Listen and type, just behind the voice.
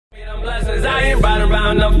blessings. I ain't riding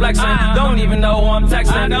around no flexing. Don't even know who I'm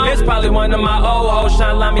texting. It's probably one of my old hoes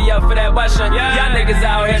trying to line me up for that Western. Y'all niggas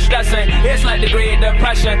out here stressing. It's like the Great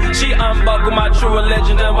Depression. She unbuckled my true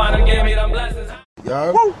religion and wanna give me them blessings.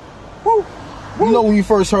 Yo. Woo. Woo. You know when you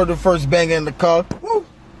first heard the first bang in the car? Woo.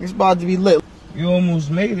 It's about to be lit. You almost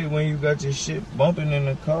made it when you got your shit bumping in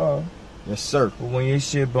the car. Yes, sir. But when your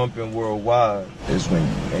shit bumping worldwide, is when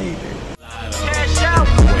you made it.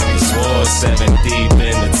 When we swore 7 deep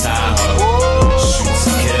in the Tahoe, shoot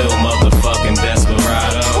to kill, motherfucking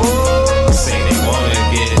desperado. Say they wanna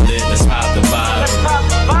get lit, let's pop the bottle.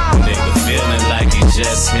 Nigga feeling like he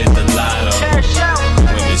just hit the lotto.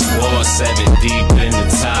 When it's war 7 deep in the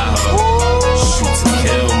Tahoe, shoot to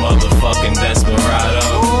kill, motherfucking desperado.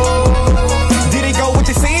 Did it go with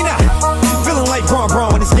the saying now? Feeling like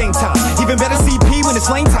Braun when it's game time. Even better CP when it's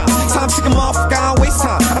lane time. Time sick of motherfucker, I don't waste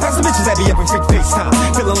time. I got some bitches that be up in fake FaceTime.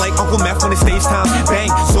 Feeling like Uncle Meth when it's stage time. Bang,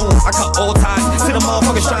 zoom, I cut all ties. See the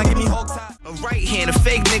motherfuckers trying to get me hog tied. A right hand, a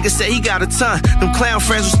fake nigga say he got a ton. Them clown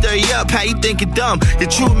friends will stir you up, how you think you're dumb. Your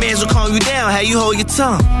true mans will calm you down, how you hold your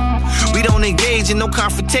tongue. We don't engage in no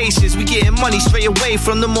confrontations. We getting money straight away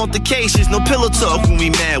from them altercations. No pillow talk when we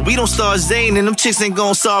mad. We don't start zaning. Them chicks ain't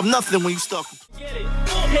gonna solve nothing when you start. Get it.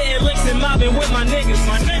 Hitting licks and mobbing with my niggas.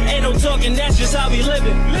 Ain't no talking, that's just how we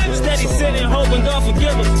living. Steady sitting, hoping God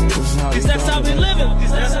forgive us. Cause that's how we living.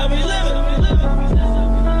 Cause that's how we living.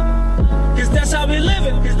 Cause that's how we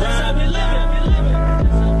living. Cause that's how we living.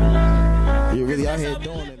 You really out here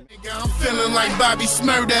doing it. I'm feeling like Bobby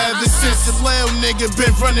Smurda ever since a little nigga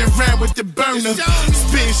been running around with the burner.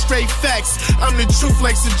 Spitting straight facts, I'm the truth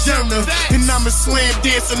like Sojourner. And I'm a slam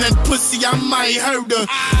dancer, that pussy I might hurt her.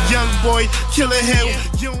 Young boy, killer hell,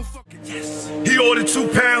 you don't fucking yes. He ordered 2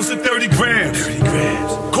 pounds and 30 grams.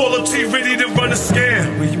 Call up T ready to run a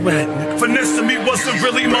scam. Where you at? Finesse to me wasn't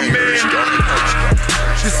really my man.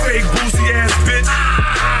 This fake boozy ass bitch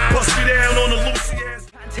bust me down on the loosey ass.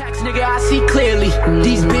 Tax nigga, I see clearly.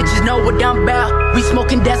 These bitches know what I'm about. We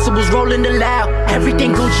smoking decibels, rolling the loud.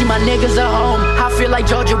 Everything Gucci, my niggas are home. I feel like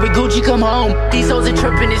Georgia with Gucci, come home. These hoes are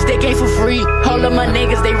tripping, this dick ain't for free. All of my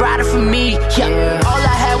niggas, they riding for me. Yeah. All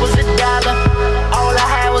I had was $1. All I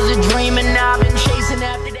had was a dream, and now I've been chasing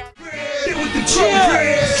after that.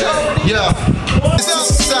 Yeah. This is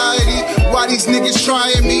society. Why these niggas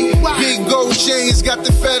trying me? Big gold chains got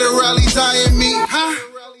the federales eyeing me.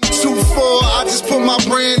 2-4, I just put my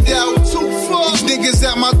brand out. 2-4, these niggas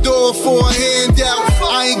at my door for a handout.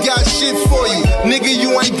 I ain't got shit for you, nigga.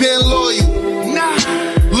 You ain't been loyal. Nah,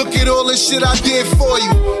 look at all the shit I did for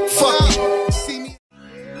you. Fuck you. See me.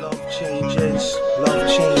 Love changes. Love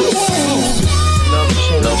changes. Love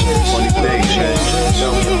changes. Love funny thing, man.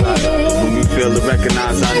 When we fail to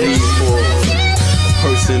recognize our need for a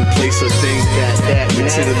person, place, or thing, we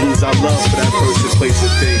tend to lose our love for that person, place,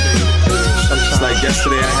 or thing. It's like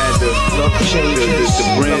yesterday I had the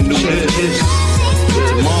brand new this.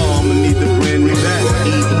 Tomorrow I'm gonna need the brand new that.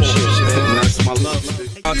 And that's my love.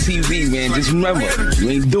 Odrtv, man, just remember, you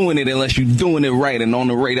ain't doing it unless you doing it right, and on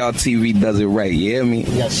the radar TV does it right, you hear me?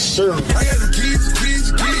 Yes, sir. I got the keys.